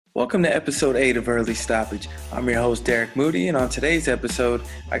Welcome to episode 8 of Early Stoppage. I'm your host, Derek Moody, and on today's episode,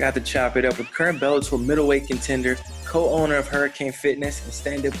 I got to chop it up with current Bellator middleweight contender, co-owner of Hurricane Fitness, and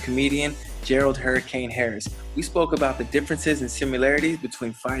stand-up comedian, Gerald Hurricane Harris. We spoke about the differences and similarities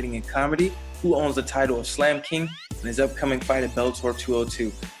between fighting and comedy, who owns the title of Slam King, and his upcoming fight at Bellator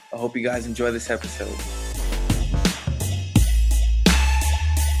 202. I hope you guys enjoy this episode.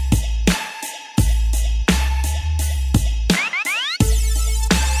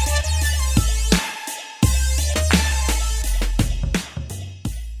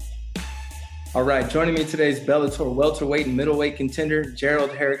 All right, joining me today is Bellator welterweight and middleweight contender,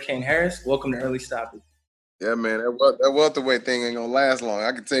 Gerald Hurricane Harris. Welcome to Early Stoppage. Yeah, man, that welterweight thing ain't gonna last long.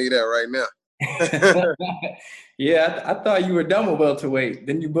 I can tell you that right now. Yeah, I thought you were done with welterweight.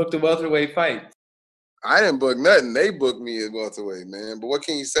 Then you booked a welterweight fight. I didn't book nothing. They booked me at welterweight, man. But what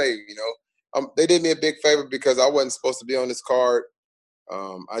can you say? They did me a big favor because I wasn't supposed to be on this card.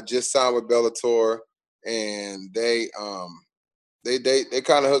 I just signed with Bellator, and they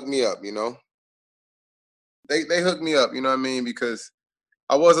kind of hooked me up, you know. They hooked me up, you know what I mean? Because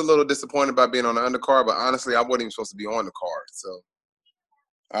I was a little disappointed by being on the undercard, but honestly, I wasn't even supposed to be on the card. So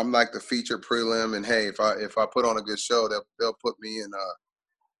I'm like the featured prelim, and hey, if I put on a good show, they'll put me in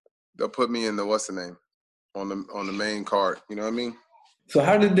the what's the name on the main card. You know what I mean? So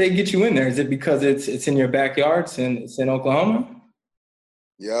how did they get you in there? Is it because it's in your backyard? It's in Oklahoma?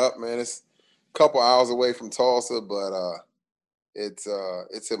 Yep, man. It's a couple hours away from Tulsa, but it's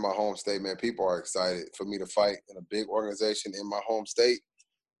in my home state, man. People are excited for me to fight in a big organization in my home state.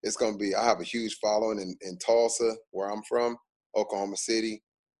 It's gonna be. I have a huge following in Tulsa, where I'm from, Oklahoma City.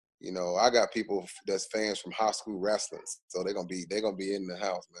 You know, I got people that's fans from high school wrestling, so they're gonna be in the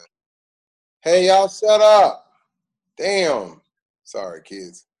house, man. Hey, y'all, shut up! Damn. Sorry,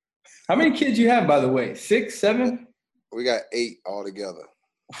 kids. How many kids you have, by the way? 6, 7? We got 8 altogether.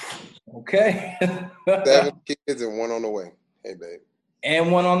 Okay. 7 kids and 1 on the way. Hey, babe.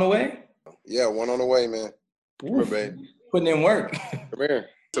 And 1 on the way? Yeah, 1 on the way, man. Come here, babe. Putting in work. Come here.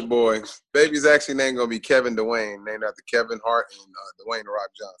 It's a boy. Baby's actually name gonna be Kevin Dwayne, named after Kevin Hart and Dwayne The Rock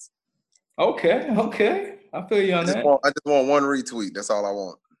Johnson. Okay. I feel you on that. I just want 1 retweet. That's all I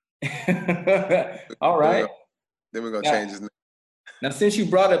want. All right. Then we're gonna change his name. Now, since you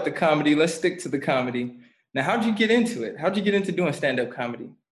brought up the comedy, let's stick to the comedy. Now, how'd you get into it? How'd you get into doing stand-up comedy?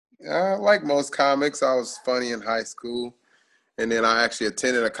 Like most comics, I was funny in high school, and then I actually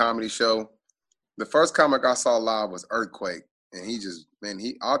attended a comedy show. The first comic I saw live was Earthquake, and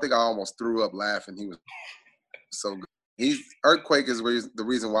I think I almost threw up laughing. He was so good. Earthquake is the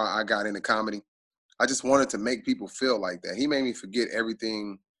reason why I got into comedy. I just wanted to make people feel like that. He made me forget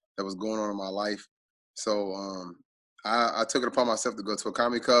everything that was going on in my life. So I took it upon myself to go to a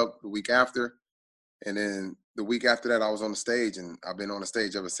comedy club the week after. And then the week after that, I was on the stage, and I've been on the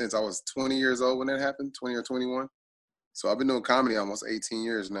stage ever since. I was 20 years old when that happened, 20 or 21. So I've been doing comedy almost 18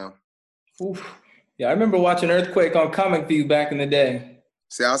 years now. Oof. Yeah, I remember watching Earthquake on Comic View back in the day.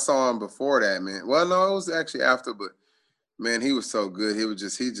 See, I saw him before that, man. Well, no, it was actually after, but man, he was so good.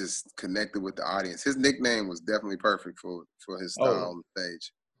 He just connected with the audience. His nickname was definitely perfect for his style on the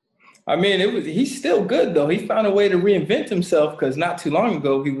stage. I mean, he's still good though. He found a way to reinvent himself because not too long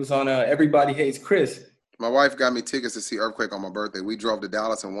ago he was on Everybody Hates Chris. My wife got me tickets to see Earthquake on my birthday. We drove to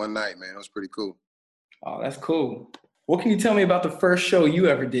Dallas in one night, man. It was pretty cool. Oh, that's cool. What can you tell me about the first show you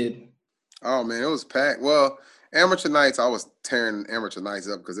ever did? Oh, man, it was packed. Well, Amateur Nights, I was tearing Amateur Nights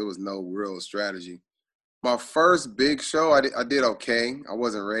up because there was no real strategy. My first big show, I did okay. I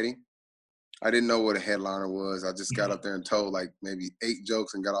wasn't ready. I didn't know what a headliner was. I just got up there and told like maybe 8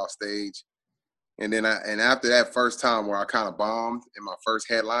 jokes and got off stage. And then after that first time where I kind of bombed in my first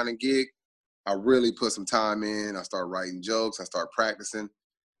headlining gig, I really put some time in. I started writing jokes. I started practicing.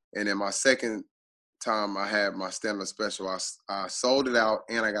 And then my second time I had my stand-up special, I sold it out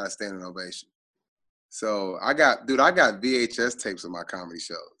and I got a standing ovation. So I got VHS tapes of my comedy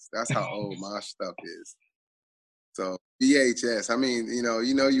shows. That's how old my stuff is. So VHS, I mean,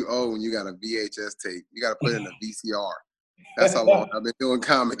 you old when you got a VHS tape. You got to put it in a VCR. That's how long I've been doing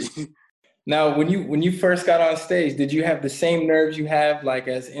comedy. Now, when you first got on stage, did you have the same nerves you have like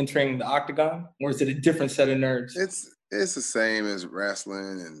as entering the octagon, or is it a different set of nerves? It's the same as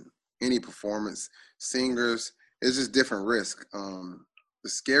wrestling and any performance. Singers, it's just different risk. The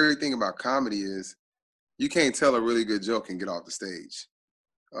scary thing about comedy is you can't tell a really good joke and get off the stage.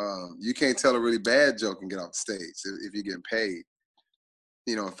 You can't tell a really bad joke and get off the stage if you're getting paid.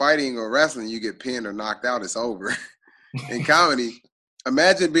 Fighting or wrestling, you get pinned or knocked out, it's over. In comedy,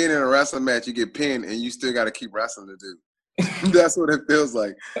 imagine being in a wrestling match, you get pinned and you still got to keep wrestling to do. That's what it feels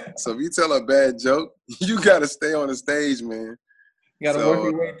like. So if you tell a bad joke, you got to stay on the stage, man. You got to work So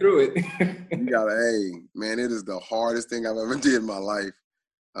your way through it. you gotta, hey, man, it is the hardest thing I've ever did in my life.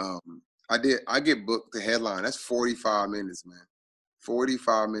 I get booked the headline. That's 45 minutes, man.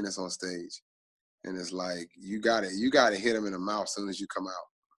 45 minutes on stage. And it's like you gotta hit them in the mouth as soon as you come out.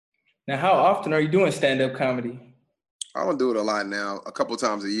 Now, how often are you doing stand-up comedy? I don't do it a lot now, a couple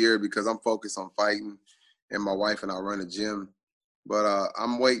times a year because I'm focused on fighting and my wife and I run a gym. But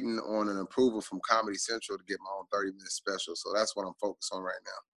I'm waiting on an approval from Comedy Central to get my own 30-minute special. So that's what I'm focused on right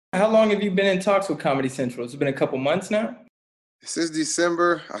now. How long have you been in talks with Comedy Central? It's been a couple months now? Since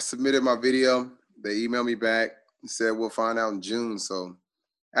December, I submitted my video. They emailed me back and said we'll find out in June. So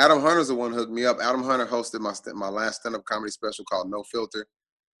Adam Hunter's the one who hooked me up. Adam Hunter hosted my last stand-up comedy special called No Filter.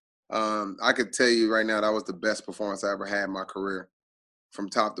 I could tell you right now that was the best performance I ever had in my career. From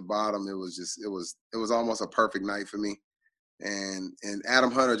top to bottom, it was almost a perfect night for me. And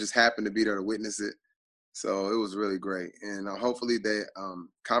Adam Hunter just happened to be there to witness it. So it was really great. And hopefully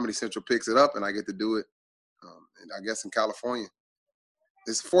Comedy Central picks it up and I get to do it, and I guess in California.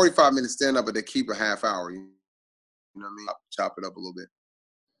 It's 45-minute stand-up, but they keep a half hour. You know what I mean? I'll chop it up a little bit.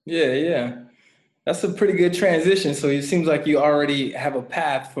 Yeah. That's a pretty good transition. So it seems like you already have a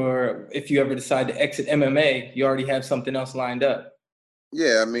path for if you ever decide to exit MMA, you already have something else lined up.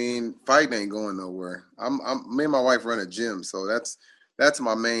 Yeah, I mean, fighting ain't going nowhere. Me and my wife run a gym, so that's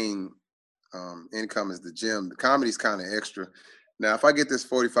my main income is the gym. The comedy's kind of extra. Now, if I get this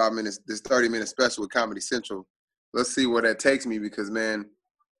 45 minutes, this 30-minute special with Comedy Central, let's see where that takes me because, man,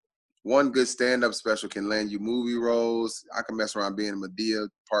 one good stand-up special can land you movie roles. I can mess around being Medea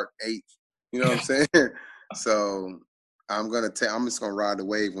Part 8. You know what I'm saying? So I'm just gonna ride the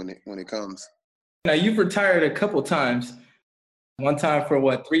wave when it comes. Now you've retired a couple times. One time for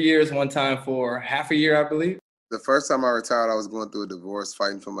what, 3 years? One time for half a year, I believe. The first time I retired, I was going through a divorce,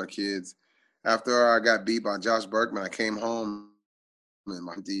 fighting for my kids. After I got beat by Josh Berkman, I came home and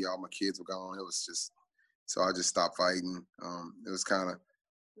all my kids were gone. It was just, so I just stopped fighting.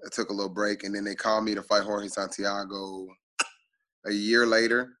 I took a little break, and then they called me to fight Jorge Santiago a year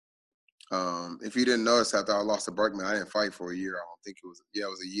later. If you didn't notice, after I lost to Berkman, I didn't fight for a year. I don't think it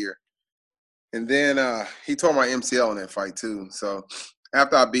was a year. And then he tore my MCL in that fight too. So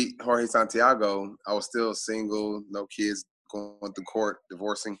after I beat Jorge Santiago, I was still single, no kids, going through court,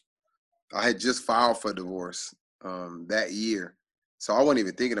 divorcing. I had just filed for divorce that year. So I wasn't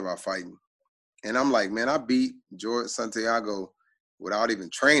even thinking about fighting. And I'm like, man, I beat Jorge Santiago without even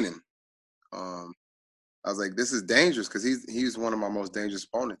training. I was like, this is dangerous because he's one of my most dangerous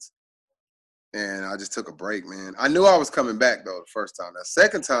opponents. And I just took a break, man. I knew I was coming back, though, the first time. The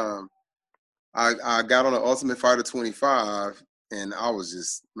second time, I got on the Ultimate Fighter 25, and I was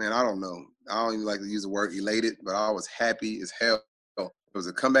just, man, I don't know. I don't even like to use the word elated, but I was happy as hell. It was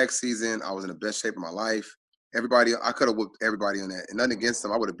a comeback season. I was in the best shape of my life. I could have whooped everybody in that. And nothing against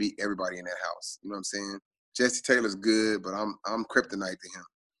them, I would have beat everybody in that house. You know what I'm saying? Jesse Taylor's good, but I'm kryptonite to him.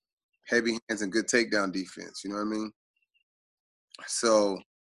 Heavy hands and good takedown defense. You know what I mean? So,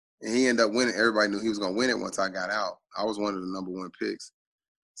 and he ended up winning. Everybody knew he was going to win it once I got out. I was one of the number one picks.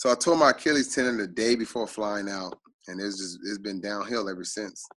 So I tore my Achilles tendon the day before flying out, and it's been downhill ever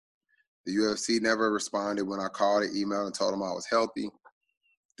since. The UFC never responded when I called or emailed and told them I was healthy.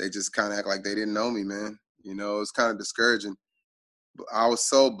 They just kind of act like they didn't know me, man. You know, it's kind of discouraging. I was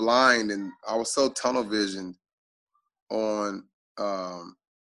so blind and I was so tunnel visioned on the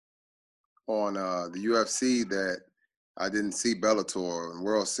UFC that I didn't see Bellator and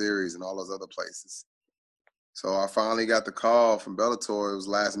World Series and all those other places. So I finally got the call from Bellator. It was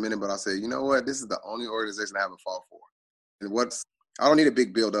last minute, but I said, you know what? This is the only organization I haven't fought for. And I don't need a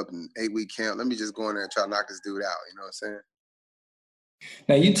big build-up in 8-week camp. Let me just go in there and try to knock this dude out. You know what I'm saying?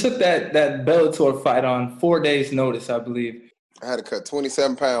 Now, you took that Bellator fight on 4 days' notice, I believe. I had to cut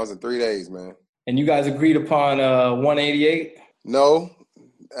 27 pounds in 3 days, man. And you guys agreed upon 188? No,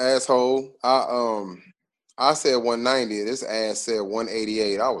 asshole. I said 190. This ass said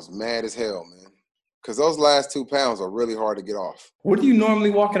 188. I was mad as hell, man. Because those last 2 pounds are really hard to get off. What are you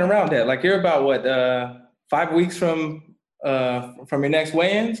normally walking around at? Like, you're about, 5 weeks from your next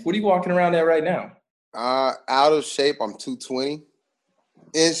weigh-ins? What are you walking around at right now? Out of shape, I'm 220.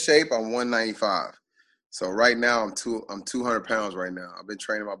 In shape, I'm 195. So right now, I'm 200 pounds right now. I've been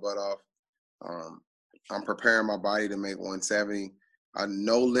training my butt off. I'm preparing my body to make 170.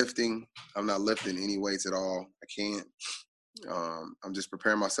 No lifting. I'm not lifting any weights at all. I can't. I'm just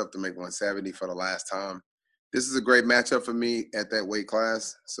preparing myself to make 170 for the last time. This is a great matchup for me at that weight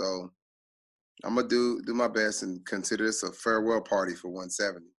class. So I'm going to do my best and consider this a farewell party for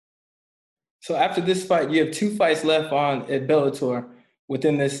 170. So after this fight, you have 2 fights left at Bellator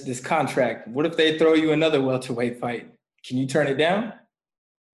within this contract. What if they throw you another welterweight fight? Can you turn it down?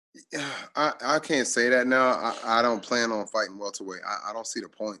 I can't say that now. I don't plan on fighting welterweight. I don't see the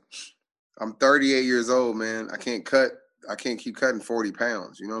point. I'm 38 years old, man. I can't keep cutting 40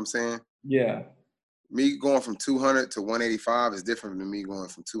 pounds. You know what I'm saying? Yeah. Me going from 200 to 185 is different than me going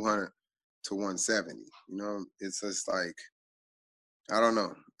from 200 to 170. You know, it's just like, I don't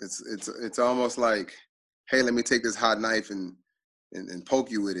know. It's almost like, hey, let me take this hot knife and poke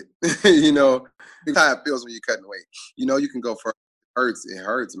you with it. You know, it's how it feels when you're cutting weight. You know, you can go for it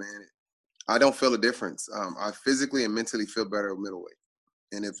hurts, man. I don't feel a difference. I physically and mentally feel better at middleweight.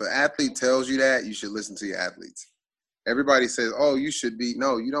 And if an athlete tells you that, you should listen to your athletes. Everybody says, oh, you should be.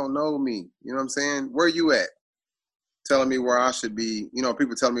 No, you don't know me. You know what I'm saying? Where you at? Telling me where I should be. You know,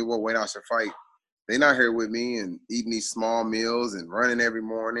 people telling me what weight I should fight. They're not here with me and eating these small meals and running every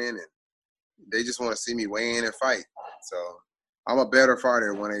morning. And they just want to see me weigh in and fight. So I'm a better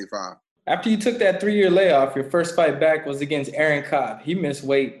fighter at 185. After you took that 3-year layoff, your first fight back was against Aaron Cobb. He missed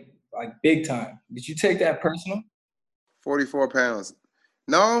weight like big time. Did you take that personal? 44 pounds.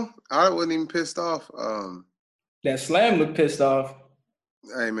 No, I wasn't even pissed off. That Slam looked pissed off.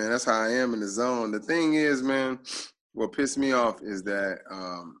 Hey, man, that's how I am in the zone. The thing is, man, what pissed me off is that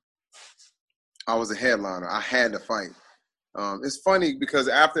I was a headliner. I had to fight. It's funny because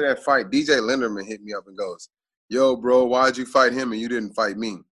after that fight, DJ Linderman hit me up and goes, yo, bro, why'd you fight him and you didn't fight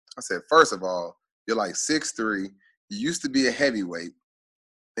me? I said, first of all, you're like 6'3". You used to be a heavyweight,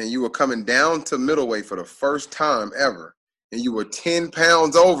 and you were coming down to middleweight for the first time ever, and you were 10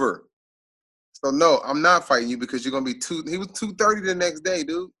 pounds over. So, no, I'm not fighting you because you're going to be he was 230 the next day,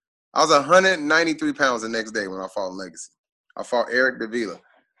 dude. I was 193 pounds the next day when I fought Legacy. I fought Eric Davila.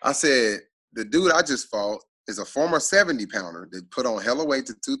 I said, the dude I just fought is a former 70-pounder that put on hella weight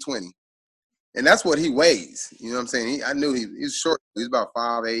to 220. And that's what he weighs. You know what I'm saying? I knew he was short. He was about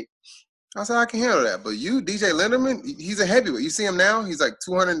 5'8". I said, I can handle that. But you, DJ Linderman, he's a heavyweight. You see him now? He's like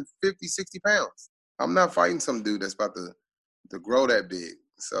 250, 60 pounds. I'm not fighting some dude that's about to grow that big.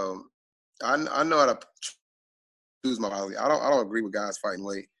 So I know how to choose my body. I don't agree with guys fighting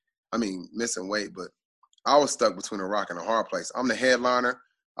weight. I mean, missing weight, but I was stuck between a rock and a hard place. I'm the headliner.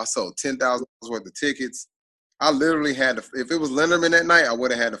 I sold $10,000 worth of tickets. I literally had to, if it was Linderman that night, I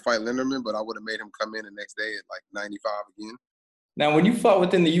would have had to fight Linderman, but I would have made him come in the next day at like 95 again. Now, when you fought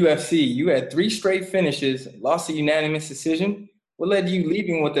within the UFC, you had 3 straight finishes, lost a unanimous decision. What led to you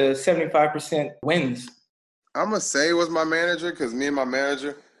leaving with the 75% wins? I'm going to say it was my manager because me and my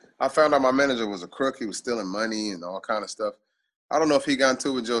manager, I found out my manager was a crook. He was stealing money and all kind of stuff. I don't know if he got into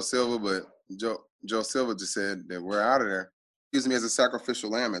it with Joe Silva, but Joe Silva just said that we're out of there. He used me as a sacrificial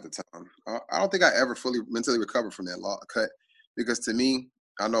lamb at the time. I don't think I ever fully mentally recovered from that cut because to me,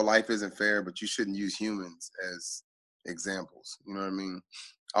 I know life isn't fair, but you shouldn't use humans as examples. You know what I mean?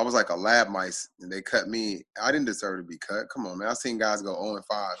 I was like a lab mice, and they cut me. I didn't deserve to be cut. Come on, man. I've seen guys go 0-5 in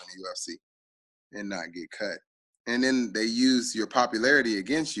the UFC and not get cut. And then they use your popularity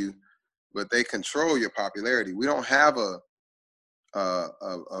against you, but they control your popularity. We don't have a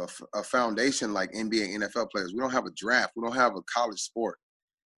foundation like NBA, NFL players. We don't have a draft. We don't have a college sport.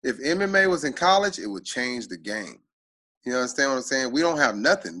 If MMA was in college, it would change the game. You understand what I'm saying? We don't have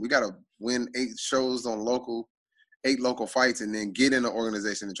nothing. We got to win 8 shows on 8 local fights and then get in an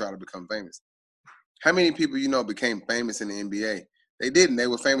organization and try to become famous. How many people you know became famous in the NBA? They didn't. They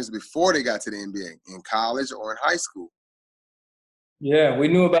were famous before they got to the NBA, in college or in high school. Yeah, we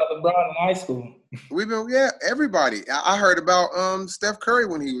knew about LeBron in high school. Everybody. I heard about Steph Curry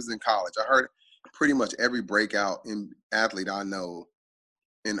when he was in college. I heard pretty much every breakout athlete I know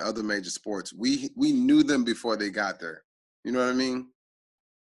in other major sports. We knew them before they got there. You know what I mean?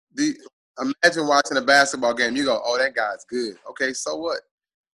 Imagine watching a basketball game. You go, oh, that guy's good. Okay, so what?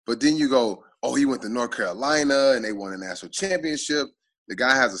 But then you go, oh, he went to North Carolina and they won a national championship. The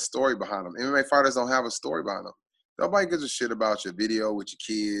guy has a story behind him. MMA fighters don't have a story behind them. Nobody gives a shit about your video with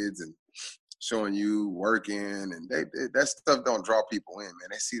your kids and showing you working. And that stuff don't draw people in, man.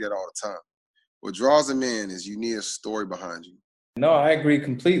 They see that all the time. What draws them in is you need a story behind you. No, I agree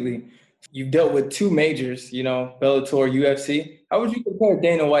completely. You've dealt with 2 majors, Bellator, UFC. How would you compare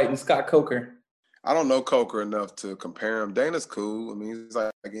Dana White and Scott Coker? I don't know Coker enough to compare him. Dana's cool. I mean, he's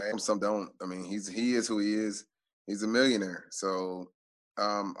like some don't. I mean, he is who he is. He's a millionaire. So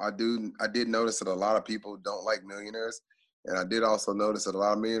I did notice that a lot of people don't like millionaires, and I did also notice that a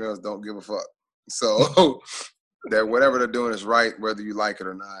lot of millionaires don't give a fuck. So that whatever they're doing is right, whether you like it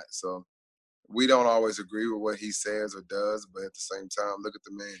or not. So we don't always agree with what he says or does, but at the same time, look at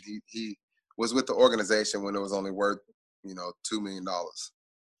the man. He was with the organization when it was only worth, $2 million.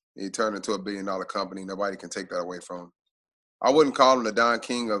 He turned into a $1 billion company. Nobody can take that away from him. I wouldn't call him the Don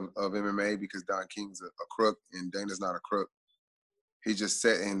King of MMA because Don King's a crook and Dana's not a crook. He's just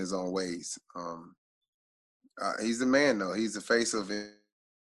set in his own ways. He's the man, though. He's the face of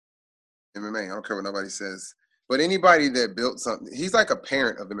MMA. I don't care what nobody says. But anybody that built something, he's like a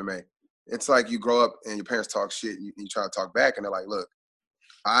parent of MMA. It's like you grow up and your parents talk shit and you try to talk back and they're like, look,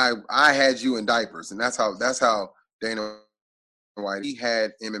 I had you in diapers. And that's how Dana White, he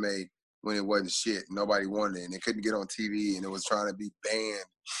had MMA when it wasn't shit. Nobody wanted it. And it couldn't get on TV and it was trying to be banned.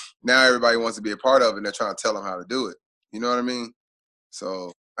 Now everybody wants to be a part of it and they're trying to tell them how to do it. You know what I mean?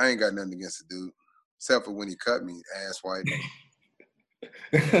 So I ain't got nothing against the dude, except for when he cut me, ass white.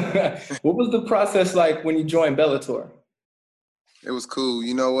 What was the process like when you joined Bellator? It was cool.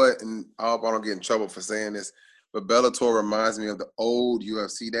 You know what? And I hope I don't get in trouble for saying this, but Bellator reminds me of the old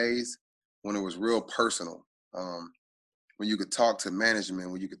UFC days when it was real personal. When you could talk to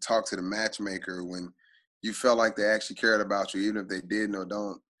management, when you could talk to the matchmaker, when you felt like they actually cared about you, even if they didn't or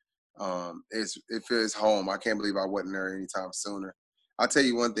don't. It feels home. I can't believe I wasn't there anytime sooner. I'll tell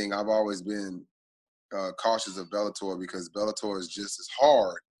you one thing. I've always been cautious of Bellator because Bellator is just as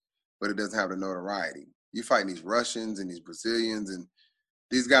hard, but it doesn't have the notoriety. You fighting these Russians and these Brazilians, and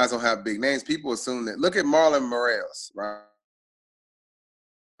these guys don't have big names. People assume that. Look at Marlon Moraes, right?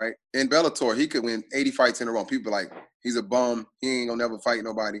 Right? In Bellator, he could win 80 fights in a row. People are like, he's a bum. He ain't gonna never fight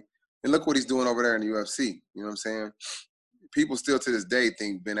nobody. And look what he's doing over there in the UFC. You know what I'm saying? People still to this day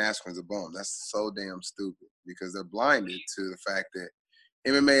think Ben Askren's a bum. That's so damn stupid because they're blinded to the fact that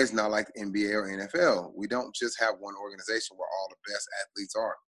MMA is not like NBA or NFL. We don't just have one organization where all the best athletes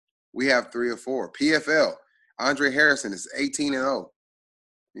are. We have 3 or 4. PFL, Andre Harrison is 18-0.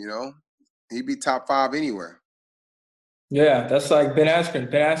 You know, he'd be top 5 anywhere. Yeah, that's like Ben Askren.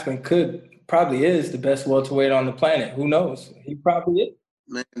 Ben Askren probably is the best welterweight on the planet. Who knows? He probably is.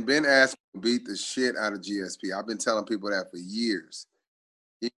 Man, Ben Askren beat the shit out of GSP. I've been telling people that for years.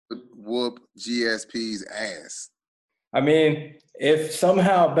 He would whoop GSP's ass. I mean, if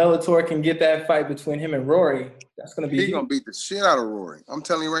somehow Bellator can get that fight between him and Rory, that's going to be He's going to beat the shit out of Rory. I'm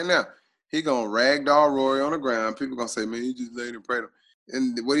telling you right now. He's going to ragdoll Rory on the ground. People going to say, man, he just laid and prayed him.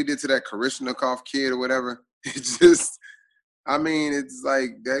 And what he did to that Karishnikov kid or whatever, it just, I mean, it's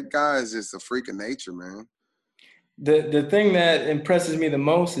like that guy is just a freak of nature, man. The thing that impresses me the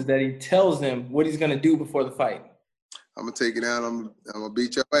most is that he tells them what he's going to do before the fight. I'm going to take it down. I'm going to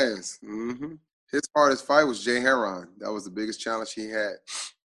beat your ass. Mm-hmm. His hardest fight was Jay Heron. That was the biggest challenge he had.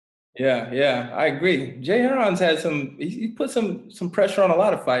 Yeah, I agree. Jay Heron's had he put some pressure on a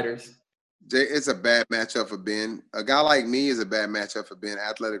lot of fighters. Jay, it's a bad matchup for Ben. A guy like me is a bad matchup for Ben.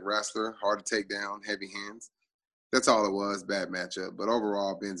 Athletic wrestler, hard to take down, heavy hands. That's all it was, bad matchup. But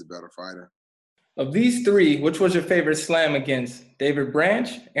overall, Ben's a better fighter. Of these 3, which was your favorite slam against? David Branch,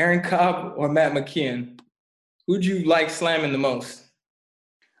 Aaron Cobb, or Matt McKeon? Who'd you like slamming the most?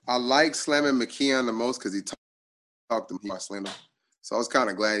 I like slamming McKeon the most because he talked to me about slamming. So I was kind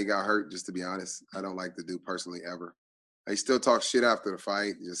of glad he got hurt, just to be honest. I don't like the dude personally ever. He still talks shit after the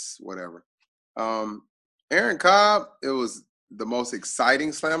fight, just whatever. Aaron Cobb, it was the most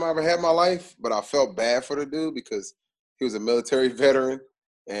exciting slam I ever had in my life, but I felt bad for the dude because he was a military veteran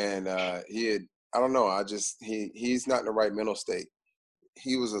and he's not in the right mental state.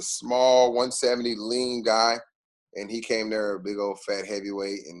 He was a small 170 lean guy and he came there a big old fat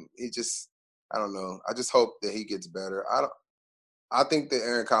heavyweight and he just, I don't know. I just hope that he gets better. I think the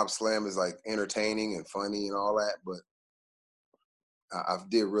Aaron Cobb slam is like entertaining and funny and all that, but I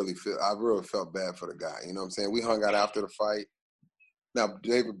really felt bad for the guy. You know what I'm saying? We hung out after the fight. Now,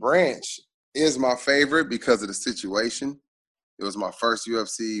 David Branch is my favorite because of the situation. It was my first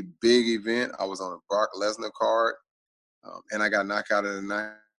UFC big event. I was on a Brock Lesnar card, and I got knocked out of the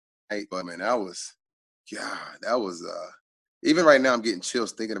night. But, man, that was even right now I'm getting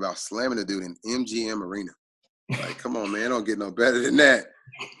chills thinking about slamming the dude in MGM Arena. Like, come on, man, don't get no better than that.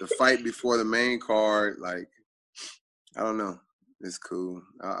 The fight before the main card, like, I don't know. It's cool.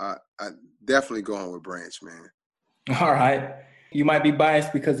 I definitely going with Branch, man. All right. You might be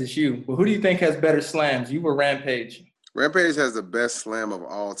biased because it's you, but who do you think has better slams, you or Rampage? Rampage has the best slam of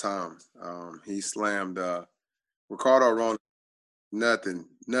all time. He slammed Ricardo Arona. Nothing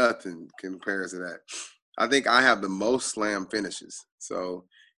compares to that. I think I have the most slam finishes. So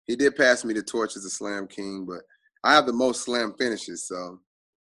he did pass me the torch as a slam king, but I have the most slam finishes. So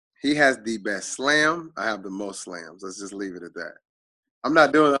he has the best slam. I have the most slams. Let's just leave it at that. I'm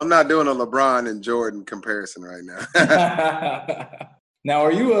not doing a LeBron and Jordan comparison right now. Now,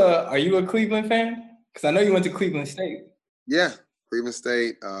 are you a Cleveland fan? Because I know you went to Cleveland State. Yeah, Cleveland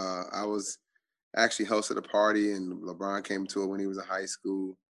State. I was actually hosted a party and LeBron came to it when he was in high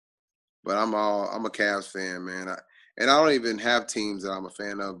school. But I'm a Cavs fan, man. And I don't even have teams that I'm a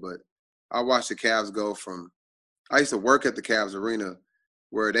fan of, but I watched the Cavs go from – I used to work at the Cavs arena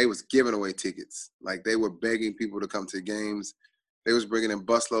where they was giving away tickets. Like, they were begging people to come to the games. They was bringing in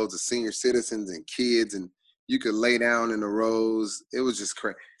busloads of senior citizens and kids, and you could lay down in the rows. It was just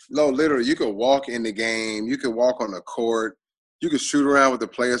crazy. No, literally, you could walk in the game. You could walk on the court. You could shoot around with the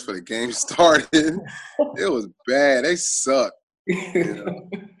players for the game started. It was bad. They sucked. You know?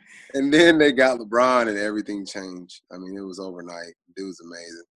 And then they got LeBron, and everything changed. I mean, it was overnight. Dude's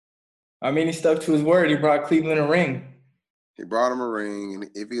amazing. I mean, he stuck to his word. He brought Cleveland a ring. He brought him a ring, and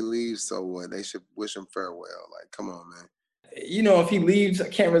if he leaves, so what? They should wish him farewell. Like, come on, man. You know, if he leaves, I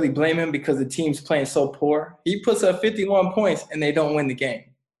can't really blame him because the team's playing so poor. He puts up 51 points, and they don't win the game.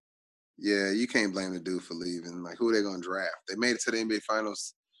 Yeah, you can't blame the dude for leaving. Like, who are they going to draft? They made it to the NBA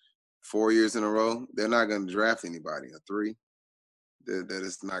Finals 4 years in a row. They're not going to draft anybody. A 3. That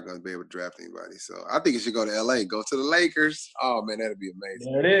is not going to be able to draft anybody. So I think he should go to LA. Go to the Lakers. Oh, man, that'd be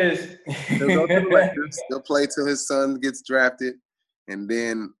amazing. There it is. He'll go to the Lakers. He'll play till his son gets drafted. And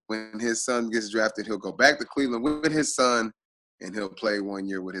then when his son gets drafted, he'll go back to Cleveland with his son, and he'll play 1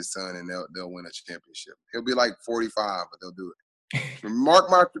 year with his son, and they'll win a championship. He'll be like 45, but they'll do it. Mark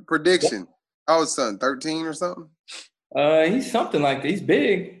my prediction. How his son, 13 or something? He's something like that. He's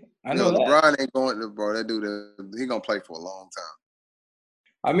big. I know LeBron ain't going to, bro. That dude, he going to play for a long time.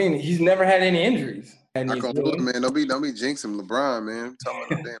 I mean, he's never had any injuries. I can't do it, man. Don't be jinxing LeBron, man. I'm talking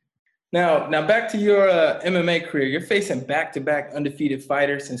about no damn. Now back to your MMA career. You're facing back-to-back undefeated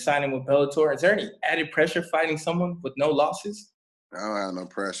fighters and signing with Bellator. Is there any added pressure fighting someone with no losses? I don't have no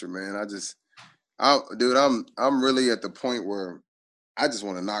pressure, man. I'm really at the point where I just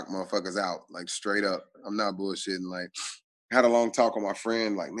want to knock motherfuckers out, like, straight up. I'm not bullshitting. Like, I had a long talk with my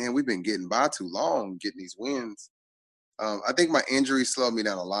friend. Like, man, we've been getting by too long, getting these wins. I think my injury slowed me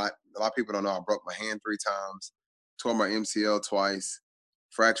down a lot. A lot of people don't know I broke my hand 3 times, tore my MCL twice,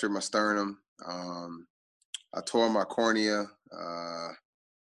 fractured my sternum. I tore my cornea. I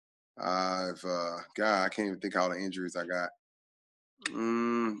can't even think of all the injuries I got.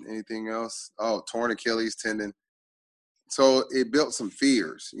 Anything else? Oh, torn Achilles tendon. So it built some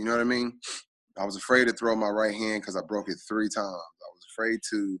fears. You know what I mean? I was afraid to throw my right hand because I broke it 3 times. I was afraid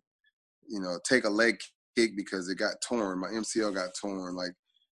to, take a leg kick because it got torn. My MCL got torn. Like,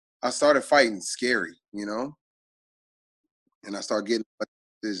 I started fighting scary, and I started getting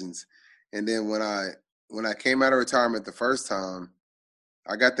decisions. And then when I came out of retirement the first time,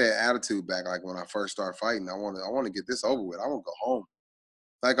 I got that attitude back. Like, when I first started fighting, I want to get this over with. I want to go home.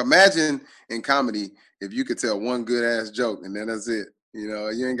 Like, imagine in comedy if you could tell one good ass joke and then that's it.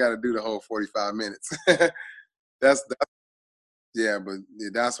 You ain't got to do the whole 45 minutes. That's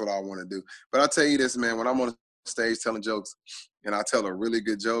what I want to do. But I'll tell you this, man, when I'm on stage telling jokes and I tell a really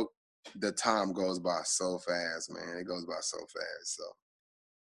good joke, the time goes by so fast, man. It goes by so fast. So,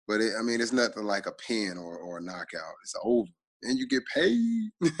 but it's nothing like a pin or a knockout. It's over and you get paid.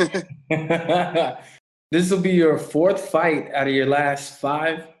 This will be your 4th fight out of your last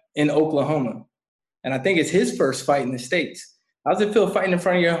 5 in Oklahoma. And I think it's his first fight in the States. How does it feel fighting in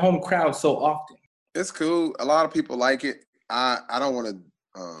front of your home crowd so often? It's cool. A lot of people like it. I don't want to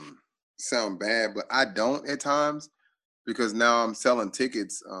sound bad, but I don't at times because now I'm selling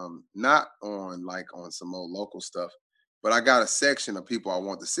tickets, not on some old local stuff, but I got a section of people I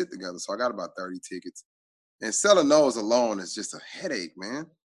want to sit together. So I got about 30 tickets. And selling those alone is just a headache, man.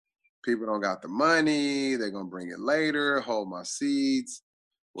 People don't got the money. They're going to bring it later, hold my seats.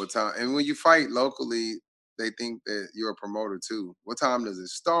 What time? And when you fight locally, they think that you're a promoter too. What time does it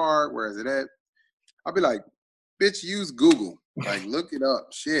start? Where is it at? I'll be like, bitch, use Google. Like, look it up.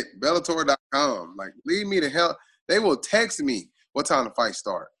 Shit, Bellator.com. Like, leave me the hell. They will text me what time the fight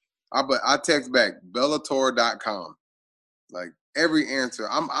start. I text back, Bellator.com. Like, every answer.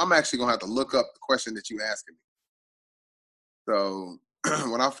 I'm actually going to have to look up the question that you asking me. So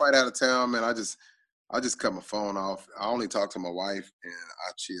when I fight out of town, man, I just cut my phone off. I only talk to my wife and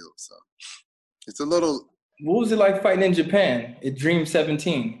I chill. So it's a little. What was it like fighting in Japan at Dream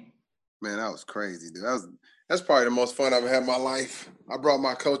 17? Man, that was crazy, dude. That's probably the most fun I've ever had in my life. I brought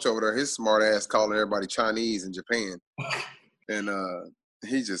my coach over there. His smart ass calling everybody Chinese in Japan. And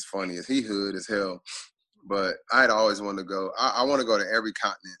he's just funny. He hood as hell. But I'd always wanted to go. I want to go to every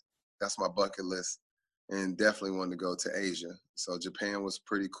continent. That's my bucket list. And definitely wanted to go to Asia. So Japan was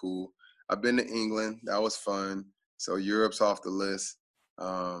pretty cool. I've been to England. That was fun. So Europe's off the list.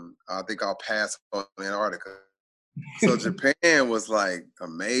 I think I'll pass on Antarctica. So Japan was like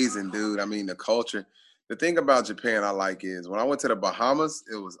amazing, dude. I mean, the culture. The thing about Japan I like is when I went to the Bahamas,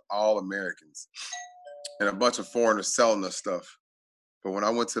 it was all Americans and a bunch of foreigners selling us stuff. But when I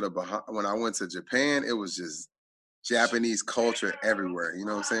went to Japan, it was just Japanese culture everywhere. You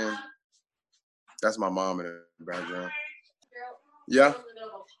know what I'm saying? That's my mom in the background. Yeah.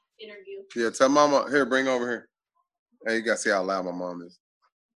 Yeah, tell mama, here, bring over here. Hey, you gotta see how loud my mom is.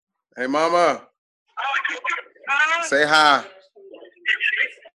 Hey, mama. Say hi.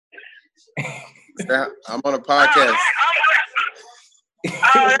 I'm on a podcast.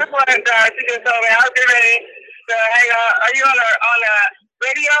 Oh, that's what she just told me. I was getting ready to hang on. Are you on the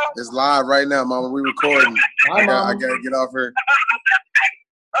radio? It's live right now, mama. We recording. I gotta get off here.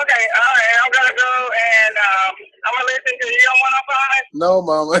 Okay, all right. I'm gonna go and I'm gonna listen to you on 105. No,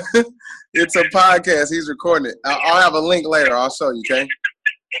 mama. It's a podcast. He's recording it. I'll have a link later. I'll show you, okay?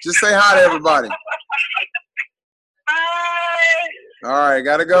 Just say hi to everybody. Bye. All right,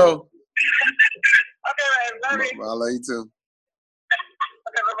 gotta go. Okay, man. Love you. I love you too.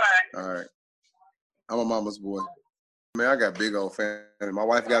 Okay, bye-bye. All right. I'm a mama's boy. Man, I got a big old family. My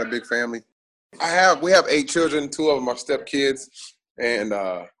wife got a big family. We have 8 children. 2 of them are stepkids. And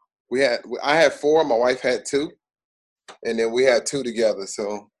I had 4. My wife had 2. And then we had 2 together.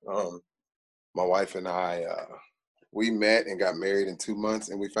 So my wife and I, we met and got married in 2 months.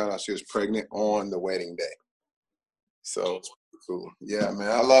 And we found out she was pregnant on the wedding day. So it's cool. Yeah,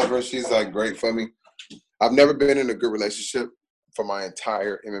 man, I love her. She's like great for me. I've never been in a good relationship for my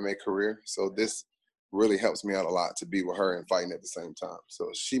entire MMA career. So this really helps me out a lot to be with her and fighting at the same time. So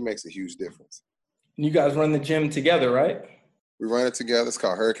she makes a huge difference. You guys run the gym together, right? We run it together. It's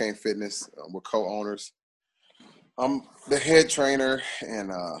called Hurricane Fitness. We're co-owners. I'm the head trainer, and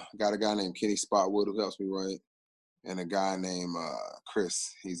got a guy named Kenny Spotwood who helps me run it, and a guy named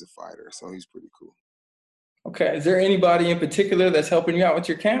Chris. He's a fighter, so he's pretty cool. Okay. Is there anybody in particular that's helping you out with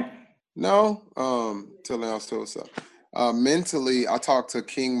your camp? No, till now, still so. Mentally, I talked to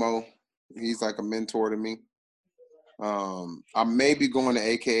King Mo. He's like a mentor to me. I may be going to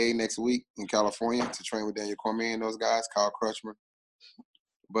AKA next week in California to train with Daniel Cormier and those guys, Kyle Crutchmer.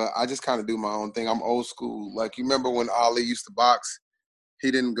 But I just kind of do my own thing. I'm old school. Like, you remember when Ali used to box?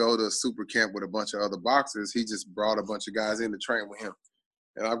 He didn't go to super camp with a bunch of other boxers. He just brought a bunch of guys in to train with him.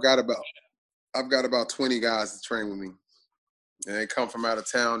 And I've got about 20 guys to train with me. And they come from out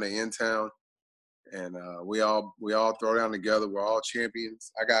of town. They in town. And we all throw down together. We're all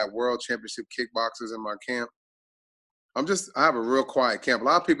champions. I got world championship kickboxers in my camp. I have a real quiet camp. A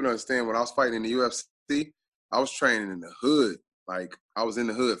lot of people don't understand when I was fighting in the UFC, I was training in the hood. Like, I was in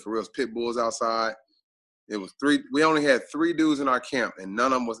the hood for real. Pit bulls outside. We only had 3 dudes in our camp, and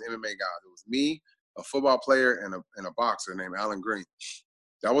none of them was MMA guys. It was me, a football player, and a boxer named Alan Green.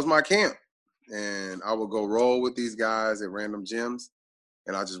 That was my camp. And I would go roll with these guys at random gyms,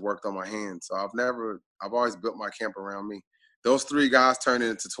 and I just worked on my hands. So I've always built my camp around me. Those 3 guys turned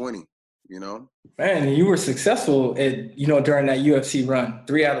into 20, you know? Man, you were successful during that UFC run,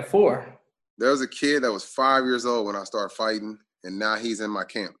 3 out of 4. There was a kid that was 5 years old when I started fighting, and now he's in my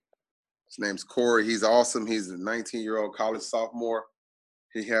camp. His name's Corey. He's awesome. He's a 19-year-old college sophomore.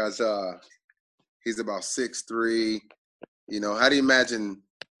 He has, he's about 6'3". You know, how do you imagine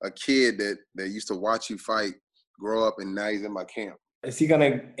a kid that used to watch you fight grow up and now he's in my camp? Is he going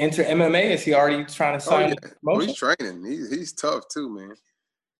to enter MMA? Is he already trying to sign promotion? He's training. He's tough too, man.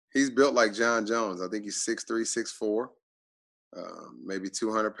 He's built like John Jones. I think he's 6'3", 6'4", maybe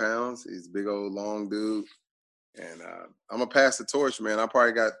 200 pounds. He's a big old long dude. And I'm going to pass the torch, man. I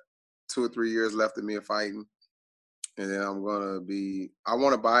probably got 2 or 3 years left of me of fighting. And then I want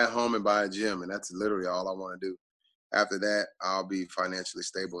to buy a home and buy a gym. And that's literally all I want to do. After that, I'll be financially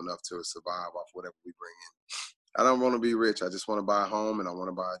stable enough to survive off whatever we bring in. I don't want to be rich. I just want to buy a home and I want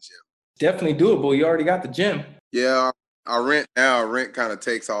to buy a gym. Definitely doable. You already got the gym. Yeah, I rent now. Rent kind of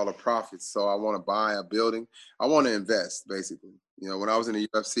takes all the profits. So I want to buy a building. I want to invest, basically. You know, when I was in the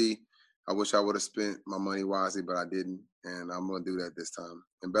UFC, I wish I would have spent my money wisely, but I didn't. And I'm going to do that this time.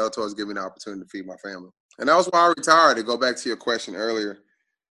 And Bellator is giving me the opportunity to feed my family. And that was why I retired. To go back to your question earlier,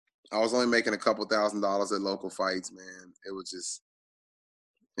 I was only making a couple $1,000s at local fights, man. It was just,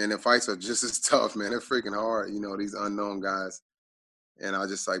 and the fights are just as tough, man. They're freaking hard, you know, these unknown guys. And I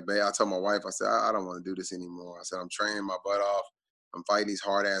just like, babe, I told my wife, I said, I don't want to do this anymore. I said, I'm training my butt off. I'm fighting these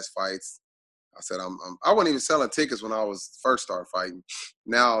hard-ass fights. I said, I wasn't even selling tickets when I was first started fighting.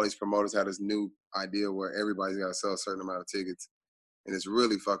 Now all these promoters have this new idea where everybody's got to sell a certain amount of tickets. And it's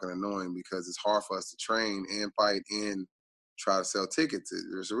really fucking annoying because it's hard for us to train and fight and try to sell tickets.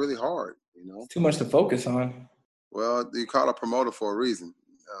 It's really hard, you know? Too much to focus on. Well, you call a promoter for a reason.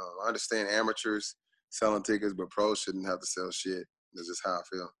 I understand amateurs selling tickets, but pros shouldn't have to sell shit. That's just how I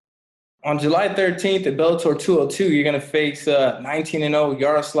feel. On July 13th at Bellator 202, you're going to face 19-0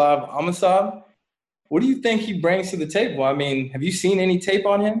 Yaroslav Amosov. What do you think he brings to the table? I mean, have you seen any tape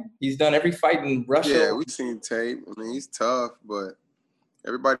on him? He's done every fight in Russia. Yeah, we've seen tape. I mean, he's tough, but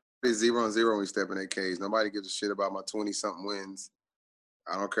everybody is 0-0 when we step in that cage. Nobody gives a shit about my 20-something wins.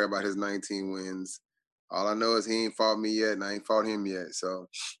 I don't care about his 19 wins. All I know is he ain't fought me yet, and I ain't fought him yet. So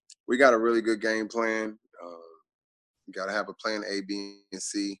we got a really good game plan. You got to have a plan A, B, and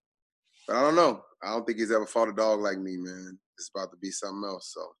C. But I don't know. I don't think he's ever fought a dog like me, man. It's about to be something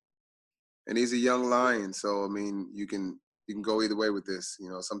else. So, and he's a young lion. So I mean, you can go either way with this. You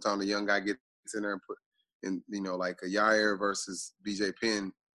know, sometimes the young guy gets in there and put in, you know, like a Yair versus BJ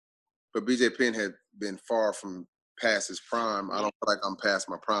Penn. But BJ Penn had been far from past his prime. I don't feel like I'm past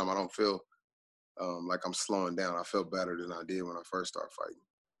my prime. I don't feel like I'm slowing down. I feel better than I did when I first started fighting.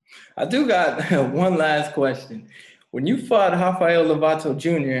 I do got one last question. When you fought Rafael Lovato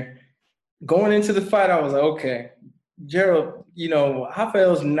Jr., going into the fight, I was like, okay, Gerald, you know,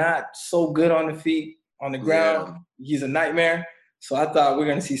 Rafael's not so good on the feet, on the ground. Yeah. He's a nightmare. So I thought we're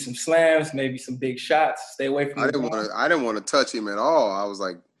gonna see some slams, maybe some big shots. Stay away from. I didn't want to touch him at all. I was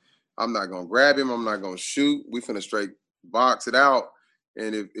like, I'm not gonna grab him. I'm not gonna shoot. We finna straight box it out.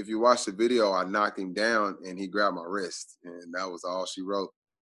 And if you watch the video, I knocked him down and he grabbed my wrist, and that was all she wrote.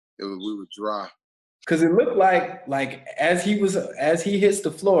 We were dry. Because it looked like as he hits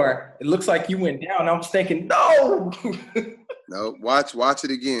the floor, it looks like you went down. I was thinking, no. No, watch it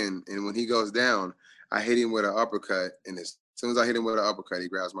again. And when he goes down, I hit him with an uppercut, and as soon as I hit him with an uppercut, he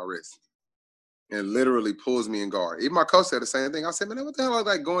grabs my wrist and literally pulls me in guard. Even my coach said the same thing. I said, man, what the hell is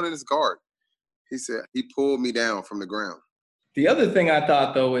like going in this guard? He said he pulled me down from the ground. The other thing I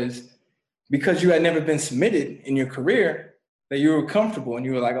thought, though, is because you had never been submitted in your career, that you were comfortable and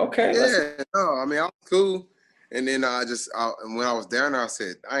you were like, okay. Yeah, no, I mean, I was cool. And then when I was down there, I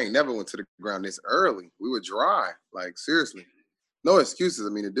said, I ain't never went to the ground this early. We were dry, like seriously. No excuses. I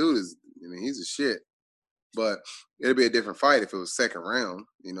mean, the dude he's a shit. But it'd be a different fight if it was second round,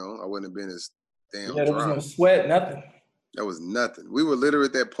 you know. I wouldn't have been as damn dry. There was no sweat, nothing. That was nothing. We were literally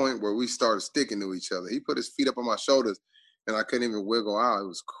at that point where we started sticking to each other. He put his feet up on my shoulders, and I couldn't even wiggle out. It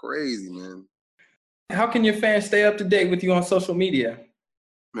was crazy, man. How can your fans stay up to date with you on social media?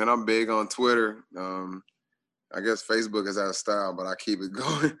 Man, I'm big on Twitter. I guess Facebook is out of style, but I keep it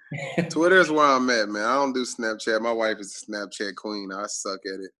going. Twitter is where I'm at, man. I don't do Snapchat. My wife is a Snapchat queen. I suck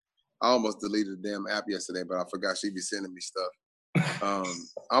at it. I almost deleted the damn app yesterday, but I forgot she'd be sending me stuff.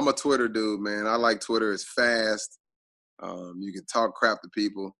 I'm a Twitter dude, man. I like Twitter. It's fast. You can talk crap to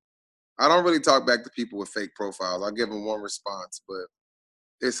people. I don't really talk back to people with fake profiles. I'll give them one response, but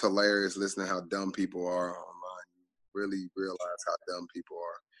it's hilarious listening to how dumb people are online. You really realize how dumb people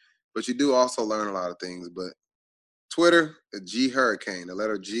are. But you do also learn a lot of things. But Twitter, the G Hurricane, the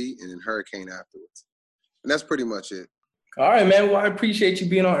letter G, and then Hurricane afterwards. And that's pretty much it. All right, man. Well, I appreciate you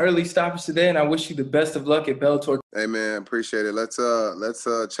being on Early Stoppage today, and I wish you the best of luck at Bellator. Hey, man, appreciate it. Let's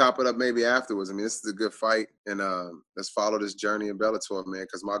chop it up maybe afterwards. I mean, this is a good fight, and let's follow this journey in Bellator, man,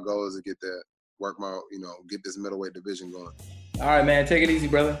 because my goal is to get get this middleweight division going. All right, man. Take it easy,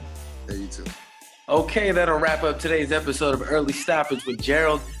 brother. Yeah, you too. Okay, that'll wrap up today's episode of Early Stoppage with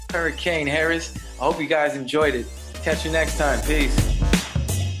Gerald Hurricane Harris. I hope you guys enjoyed it. Catch you next time. Peace.